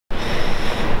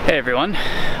Hey everyone,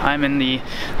 I'm in the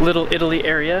Little Italy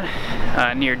area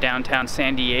near downtown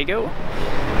San Diego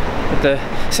with the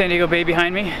San Diego Bay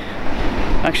behind me.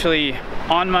 Actually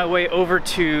on my way over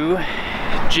to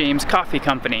James Coffee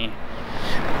Company.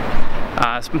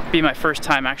 This will be my first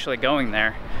time actually going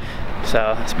there,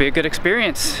 so this will be a good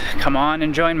experience. Come on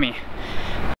and join me.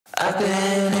 I've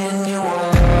been in your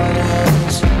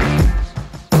waters.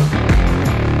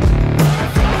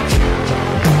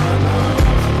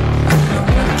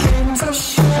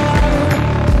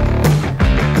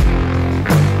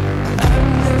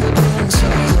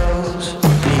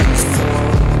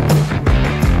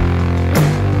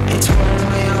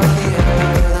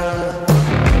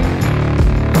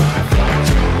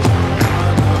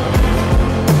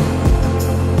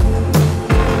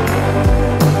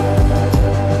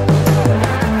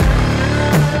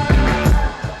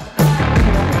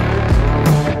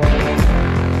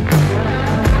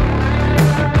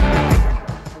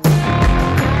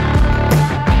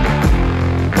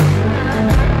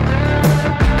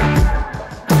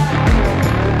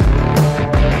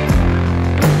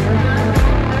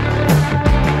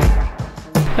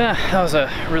 That was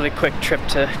a really quick trip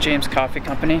to James Coffee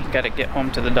Company. Got to get home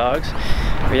to the dogs.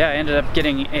 But yeah, I ended up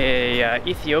getting a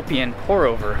Ethiopian pour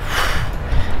over.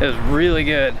 It was really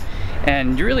good,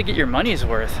 and you really get your money's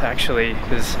worth actually,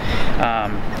 because I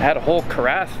had a whole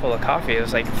carafe full of coffee. It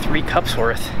was like 3 cups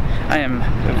worth. I am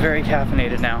very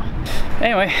caffeinated now.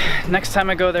 Anyway, next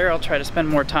time I go there, I'll try to spend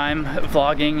more time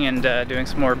vlogging and doing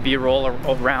some more B-roll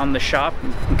around the shop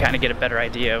and kind of get a better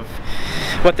idea of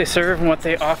what they serve and what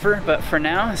they offer. But for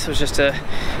now, this was just a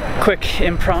quick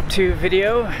impromptu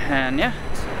video, and yeah,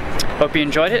 hope you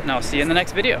enjoyed it, and I'll see you in the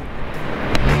next video.